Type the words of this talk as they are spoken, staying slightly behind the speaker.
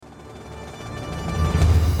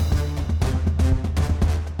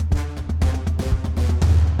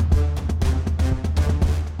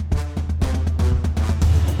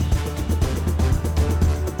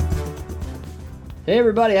Hey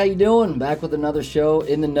everybody, how you doing? Back with another show,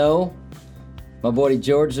 In the Know. My buddy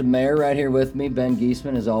George the Mayor right here with me, Ben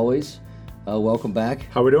Giesman as always. Welcome back.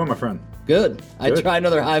 How we doing, my friend? Good. I tried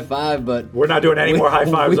another high five, but... We're not doing any more high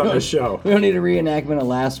fives on this show. We don't need a reenactment of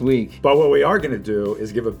last week. But what we are going to do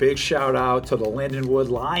is give a big shout out to the Lindenwood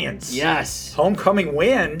Lions. Yes. Homecoming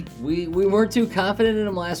win. We weren't too confident in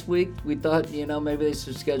them last week. We thought, maybe they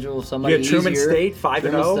should schedule somebody easier. Truman State,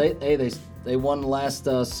 5-0. Hey, they won the last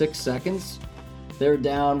 6 seconds. They were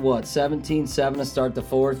down, 17-7 to start the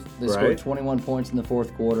fourth. They scored 21 points in the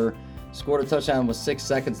fourth quarter. Scored a touchdown with 6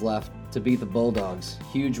 seconds left to beat the Bulldogs.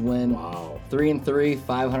 Huge win. Wow. 3-3,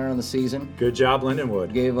 500 on the season. Good job,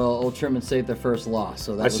 Lindenwood. Gave Old Truman State their first loss.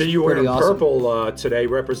 So that was I see you wearing purple today,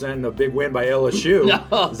 representing a big win by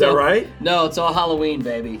LSU. Is that right? No, it's all Halloween,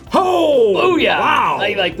 baby. Oh! Booyah! Wow!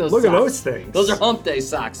 I like those Look socks. at those things. Those are hump day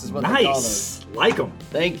socks is what they call those. Like them.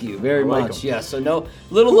 Thank you very like much. Them. Yeah, so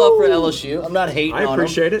little love for LSU. I'm not hating on them. I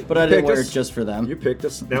appreciate it. But I didn't wear it just for them. You picked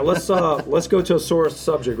us. Now let's go to a sore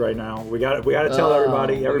subject right now. We got to tell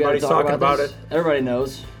everybody. Everybody's talking about it. Everybody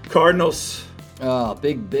knows. Cardinals. Oh,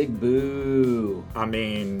 big boo. I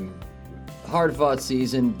mean, hard-fought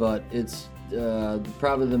season, but it's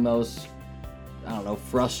probably the most,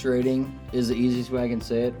 frustrating is the easiest way I can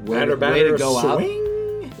say it. Way to go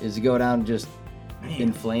swing? out is to go down just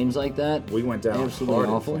in flames like that. We went down absolutely hard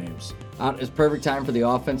awful. in flames. It's perfect time for the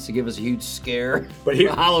offense to give us a huge scare. But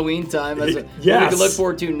Halloween time, what we can look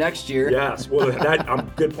forward to next year. Yes, well,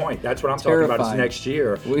 good point. That's what I'm talking about. Is next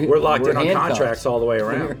year. We're locked in on contracts all the way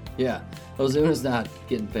around. Yeah, Ozuna's not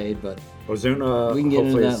getting paid, but Ozuna, we can get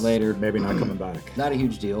into that later. Maybe not coming back. Not a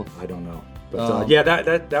huge deal. I don't know. But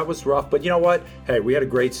that was rough. But you know what? Hey, we had a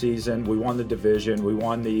great season. We won the division. We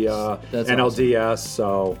won the NLDS.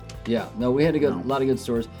 So we had a lot of good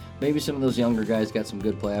stories. Maybe some of those younger guys got some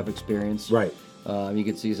good playoff experience. Right. You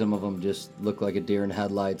could see some of them just look like a deer in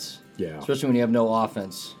headlights. Yeah. Especially when you have no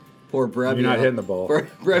offense. Poor Brevia. You're not hitting the ball.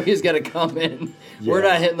 Brevia's got to come in. Yeah. We're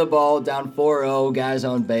not hitting the ball. Down 4-0. Guys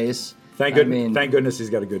on base. Thank goodness he's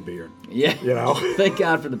got a good beard. Yeah. You Thank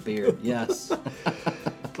God for the beard. Yes.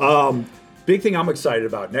 Big thing I'm excited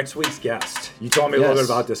about, next week's guest. You told me a little bit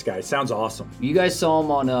about this guy. Sounds awesome. You guys saw him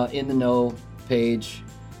on In the Know page,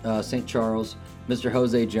 St. Charles, Mr.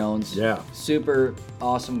 Jose Jones. Yeah. Super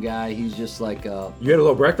awesome guy. He's just like... You had a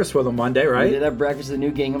little breakfast with him Monday, right? We did have breakfast at the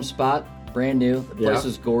new Gingham spot. Brand new. The place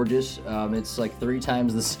is gorgeous. It's like 3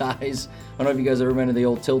 times the size. I don't know if you guys ever been to the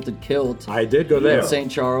old Tilted Kilt. I did go there. In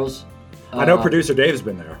St. Charles. I know producer Dave's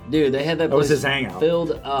been there. Dude, they had that place was his hangout.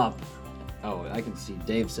 Filled up. Oh, I can see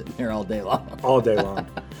Dave sitting there all day long. All day long.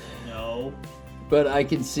 No. But I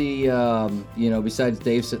can see, besides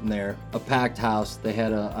Dave sitting there, a packed house. They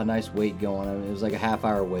had a nice wait going. I mean, it was like a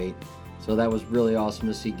half-hour wait. So that was really awesome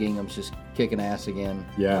to see Gingham's just kicking ass again.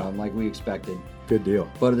 Yeah. Like we expected. Good deal.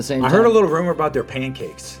 But at the same time... I heard a little rumor about their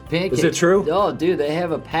pancakes. Pancakes. Is it true? Oh, dude, they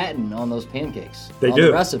have a patent on those pancakes. They on do?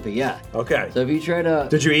 The recipe, yeah. Okay. So if you try to...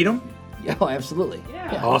 Did you eat them? Yeah, oh, absolutely.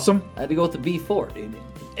 Yeah. Awesome. I had to go with the B4, dude.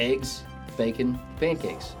 Eggs, bacon,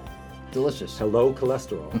 pancakes. Delicious. Hello,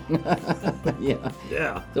 cholesterol. Yeah.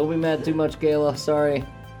 Yeah. Don't be mad too much, Kayla. Sorry.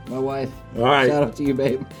 My wife. All right. Shout out to you,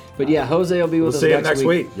 babe. But yeah, Jose will be with us next week. We'll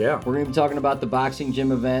see him next week. Yeah. We're going to be talking about the boxing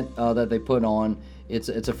gym event that they put on. It's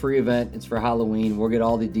a free event. It's for Halloween. We'll get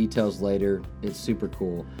all the details later. It's super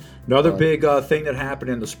cool. Another big thing that happened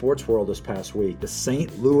in the sports world this past week, the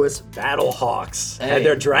St. Louis Battlehawks had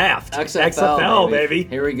their draft. XFL baby.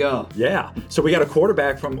 Here we go. Yeah. So we got a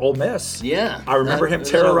quarterback from Ole Miss. Yeah. I remember him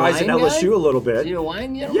terrorizing LSU a little bit. Is he a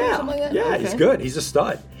wine yet? Yeah. Or something like that? Yeah, Okay. he's good. He's a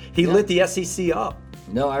stud. He lit the SEC up.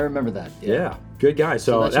 No, I remember that. Yeah. Good guy.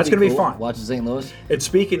 So that's going to be fun. Watching St. Louis. And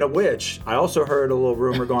speaking of which, I also heard a little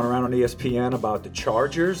rumor going around on ESPN about the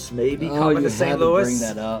Chargers maybe coming to St. Louis. Bring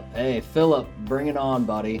that up. Hey, Phillip, bring it on,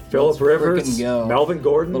 buddy. Phillip Rivers, go. Melvin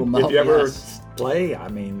Gordon. If you ever play, I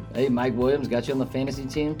mean. Hey, Mike Williams got you on the fantasy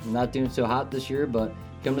team. Not doing so hot this year, but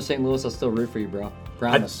come to St. Louis, I'll still root for you, bro.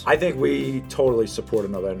 Promise. I think we totally support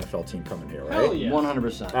another NFL team coming here, right? Hell yeah.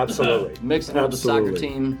 100%. Absolutely. Mixing up the soccer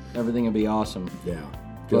team, everything will be awesome. Yeah.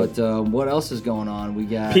 But what else is going on? We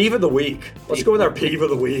got peeve of the week. Let's go with our peeve of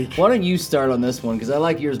the week. Why don't you start on this one? Because I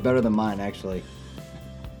like yours better than mine, actually.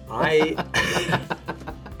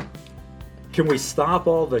 Can we stop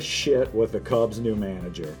all the shit with the Cubs' new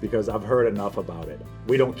manager? Because I've heard enough about it.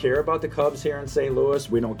 We don't care about the Cubs here in St.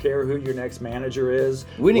 Louis. We don't care who your next manager is.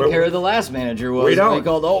 We didn't care who the last manager was. We don't. They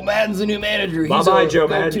called, Madden's the new manager. Bye-bye, Joe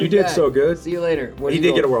Madden. You did so good. See you later. He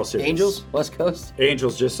did get a World Series. Angels? West Coast?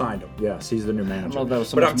 Angels just signed him. Yes, he's the new manager. I don't know if that was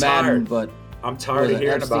so much Madden, but I'm tired of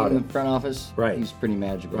hearing about it. In the front office? Right. He's pretty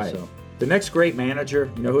magical. Right. So. The next great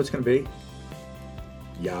manager, you know who it's going to be?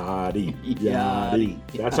 Yachty. Yachty.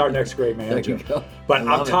 That's our next great manager. There you go. But I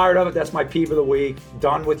love I'm tired of it. That's my peeve of the week.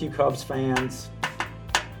 Done with you Cubs fans.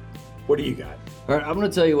 What do you got? All right, I'm going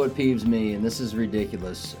to tell you what peeves me, and this is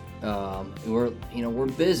ridiculous. We're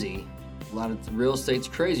busy. A lot of real estate's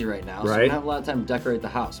crazy right now, so I don't have a lot of time to decorate the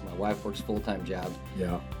house. My wife works full-time jobs.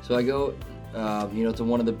 Yeah. So I go, to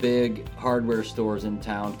one of the big hardware stores in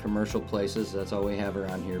town, commercial places. That's all we have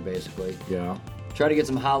around here, basically. Yeah. Try to get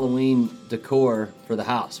some Halloween decor for the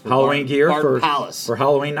house. For Halloween gear Palace. For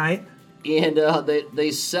Halloween night? And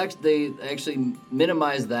they actually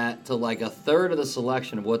minimized that to like a third of the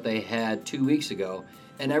selection of what they had 2 weeks ago,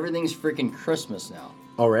 and everything's freaking Christmas now.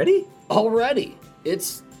 Already?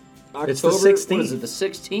 It's October. It's the 16th. What is it? The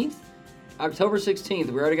 16th? October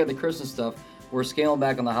 16th. We already got the Christmas stuff. We're scaling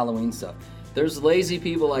back on the Halloween stuff. There's lazy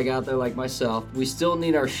people like out there like myself. We still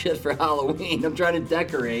need our shit for Halloween. I'm trying to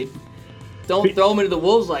decorate. Don't throw me to the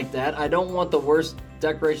wolves like that. I don't want the worst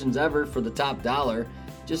decorations ever for the top dollar.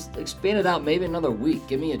 Just expand it out maybe another week.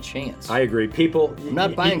 Give me a chance. I agree. People, I'm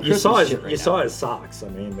not buying Christmas shit right now. You saw his socks. I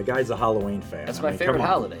mean, the guy's a Halloween fan. That's my favorite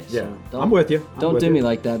holiday. Yeah, so I'm with you. Don't do me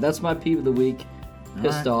like that. That's my peeve of the week.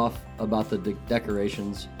 Pissed off about the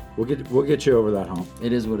decorations. We'll get you over that hump.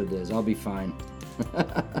 It is what it is. I'll be fine.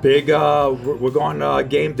 Big, we're going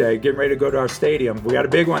game day. Getting ready to go to our stadium. We got a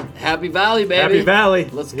big one. Happy Valley, baby. Happy Valley.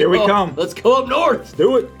 Here we come. Let's go up north. Let's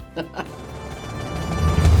do it.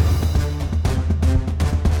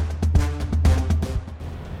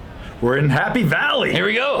 We're in Happy Valley. Here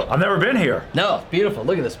we go. I've never been here. No, beautiful.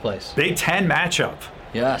 Look at this place. Big Ten matchup.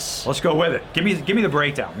 Yes. Let's go with it. Give me the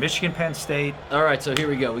breakdown. Michigan, Penn State. All right, so here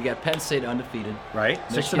we go. We got Penn State undefeated. Right.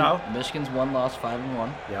 6-0. Michigan's 1 loss,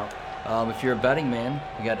 5-1. Yeah. If you're a betting man,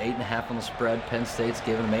 we got 8.5 on the spread. Penn State's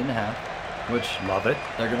giving them 8.5, which love it.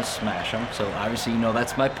 They're gonna smash them. So obviously,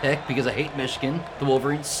 that's my pick because I hate Michigan. The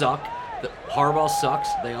Wolverines suck. The Harbaugh sucks.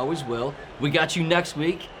 They always will. We got you next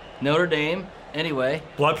week, Notre Dame. Anyway,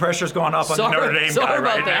 blood pressure's going up on the Notre Dame guy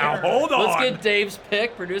right now. Hold on. Let's get Dave's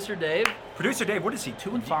pick, producer Dave. Producer Dave, what is he?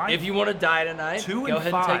 2-5. If you want to die tonight, 2-5. Go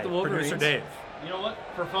ahead and take the Wolverines. Producer Dave. You know what?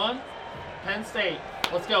 For fun, Penn State.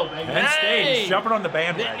 Let's go, baby. Penn State. He's jumping on the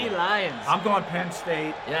bandwagon. Nittany Lions. I'm going Penn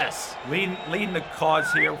State. Yes. Leading the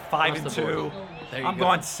cause here, 5-2. I'm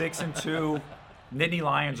going 6-2. Nittany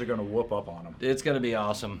Lions are going to whoop up on them. It's going to be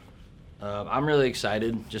awesome. I'm really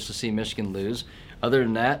excited just to see Michigan lose. Other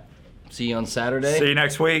than that, see you on Saturday. See you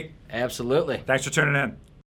next week. Absolutely. Thanks for tuning in.